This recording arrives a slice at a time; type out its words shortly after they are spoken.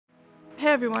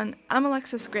Hey everyone, I'm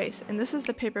Alexis Grace, and this is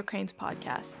the Paper Cranes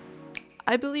podcast.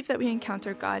 I believe that we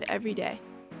encounter God every day.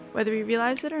 Whether we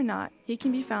realize it or not, He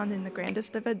can be found in the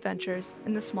grandest of adventures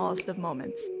and the smallest of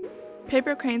moments.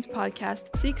 Paper Cranes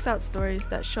podcast seeks out stories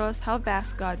that show us how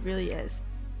vast God really is,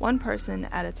 one person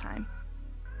at a time.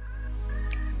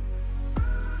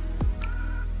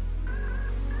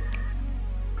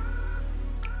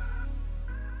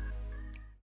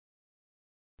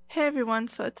 Hey everyone,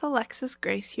 so it's Alexis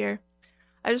Grace here.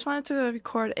 I just wanted to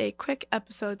record a quick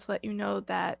episode to let you know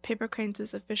that Paper Cranes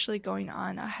is officially going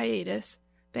on a hiatus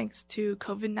thanks to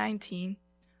COVID-19.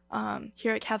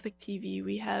 Here at Catholic TV,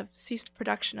 we have ceased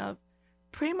production of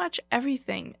pretty much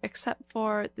everything except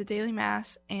for the Daily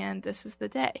Mass and This is the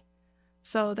Day.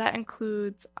 So that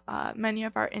includes many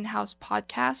of our in-house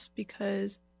podcasts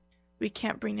because we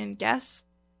can't bring in guests.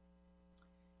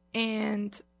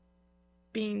 And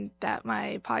being that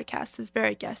my podcast is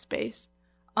very guest-based,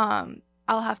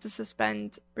 I'll have to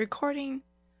suspend recording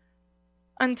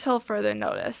until further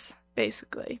notice,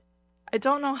 basically. I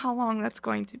don't know how long that's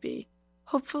going to be.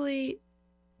 Hopefully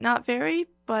not very,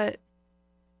 but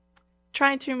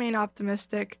trying to remain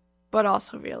optimistic, but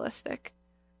also realistic.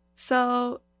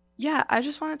 So, yeah, I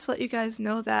just wanted to let you guys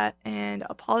know that and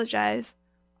apologize.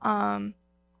 But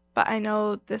I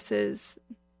know this is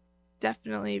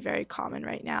definitely very common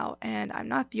right now, and I'm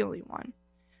not the only one.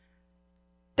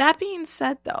 That being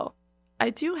said, though, I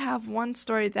do have one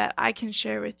story that I can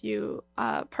share with you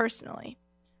personally.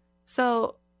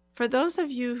 So, for those of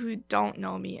you who don't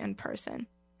know me in person,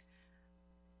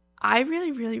 I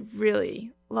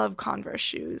really love Converse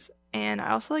shoes, and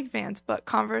I also like Vans, but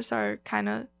Converse are kind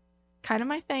of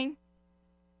my thing.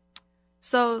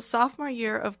 So, sophomore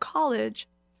year of college,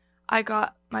 I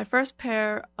got my first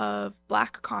pair of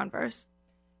black Converse,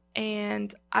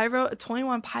 and I wrote a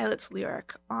 21 Pilots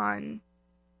lyric on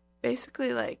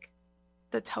basically like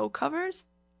the toe covers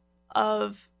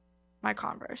of my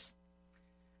Converse.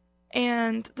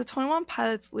 And the 21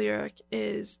 Pilots lyric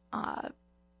is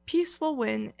peace will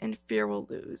win and fear will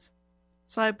lose.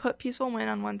 So I put peace will win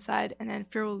on one side and then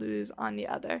fear will lose on the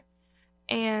other.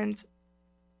 And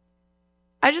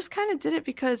I just kind of did it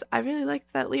because I really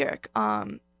liked that lyric.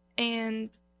 And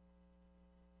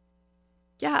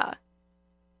yeah,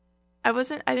 I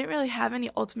didn't really have any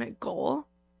ultimate goal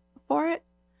for it.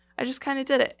 I just kind of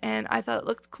did it, and I thought it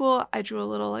looked cool. I drew a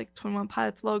little like 21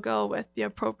 Pilots logo with the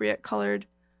appropriate colored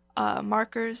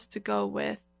markers to go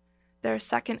with their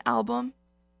second album,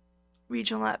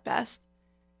 Regional at Best.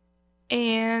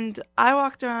 And I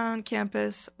walked around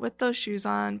campus with those shoes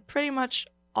on pretty much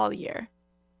all year.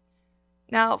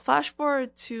 Now, flash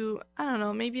forward to, I don't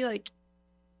know, maybe like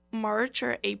March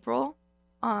or April.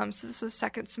 So this was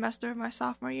second semester of my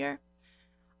sophomore year.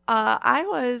 I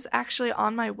was actually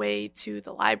on my way to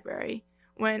the library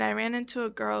when I ran into a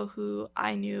girl who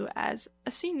I knew as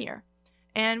a senior.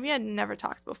 And we had never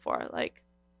talked before, like,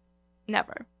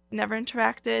 never. Never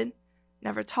interacted,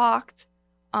 never talked.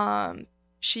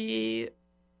 She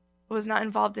was not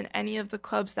involved in any of the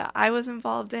clubs that I was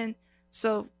involved in,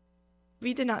 so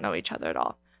we did not know each other at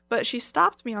all. But she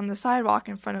stopped me on the sidewalk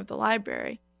in front of the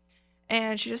library,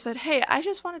 and she just said, "Hey, I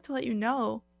just wanted to let you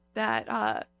know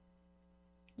that,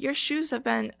 your shoes have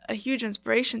been a huge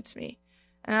inspiration to me."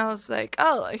 And I was like,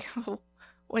 "Oh, like,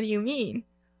 what do you mean?"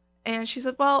 And she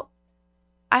said, "Well,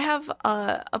 I have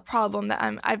a problem that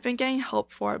I've been getting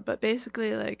help for, but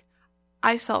basically, like,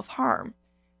 I self-harm.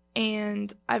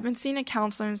 And I've been seeing a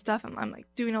counselor and stuff, and I'm, like,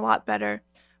 doing a lot better.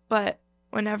 But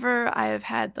whenever I have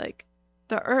had, like,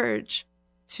 the urge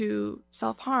to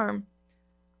self-harm,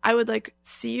 I would, like,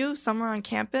 see you somewhere on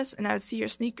campus, and I would see your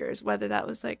sneakers, whether that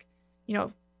was, like, you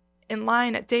know, in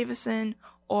line at Davison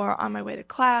or on my way to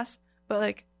class, but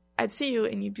like I'd see you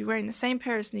and you'd be wearing the same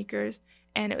pair of sneakers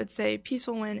and it would say peace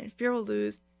will win and fear will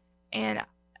lose, and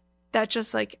that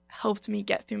just like helped me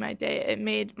get through my day. It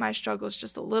made my struggles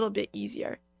just a little bit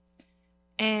easier.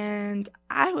 And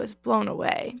I was blown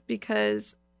away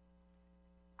because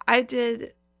I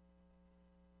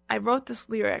wrote this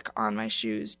lyric on my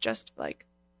shoes just like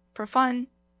for fun,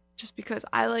 just because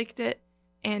I liked it,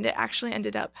 and it actually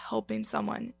ended up helping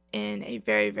someone in a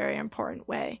very important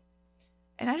way.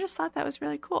 And I just thought that was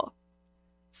really cool.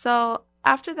 So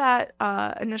after that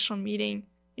initial meeting,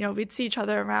 you know, we'd see each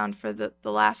other around for the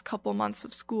last couple months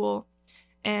of school,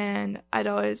 and I'd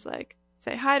always like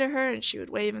say hi to her and she would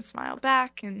wave and smile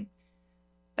back, and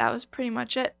that was pretty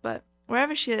much it. But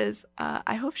wherever she is,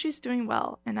 I hope she's doing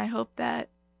well, and I hope that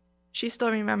she still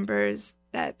remembers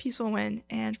that peace will win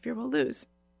and fear will lose.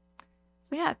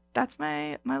 So yeah, that's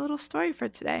my little story for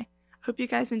today. I hope you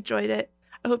guys enjoyed it.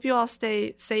 I hope you all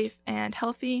stay safe and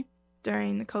healthy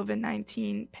during the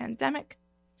COVID-19 pandemic.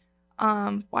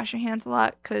 Wash your hands a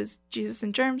lot because Jesus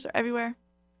and germs are everywhere.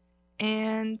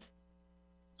 And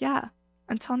yeah,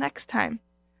 until next time,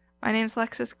 my name is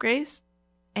Alexis Grace,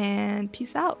 and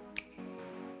peace out.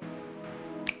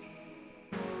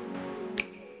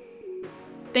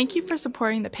 Thank you for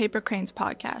supporting the Paper Cranes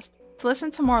podcast. To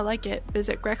listen to more like it,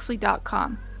 visit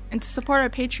Grexley.com. And to support our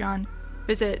Patreon,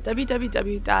 visit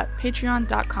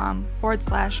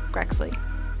www.patreon.com/Grexley.